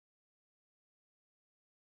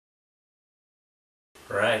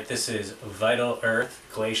Right, this is Vital Earth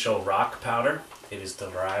Glacial Rock Powder. It is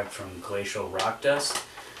derived from glacial rock dust.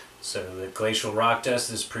 So the glacial rock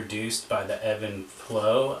dust is produced by the ebb and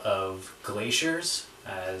flow of glaciers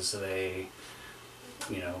as they,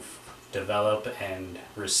 develop and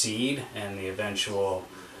recede, and the eventual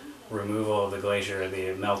removal of the glacier,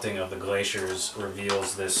 the melting of the glaciers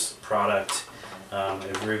reveals this product.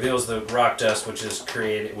 It reveals the rock dust, which is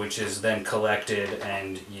created, which is then collected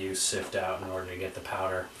and you sift out in order to get the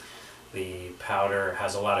powder. The powder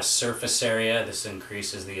has a lot of surface area. This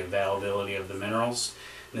increases the availability of the minerals.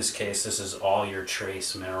 In this case, this is all your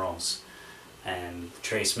trace minerals. And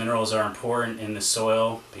trace minerals are important in the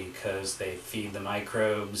soil because they feed the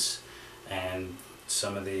microbes, and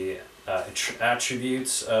some of the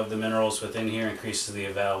attributes of the minerals within here increases the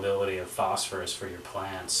availability of phosphorus for your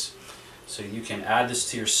plants. So you can add this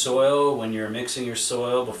to your soil when you're mixing your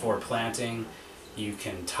soil before planting. You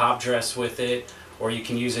can top dress with it, or you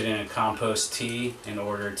can use it in a compost tea in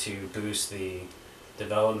order to boost the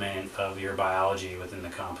development of your biology within the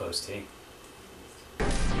compost tea.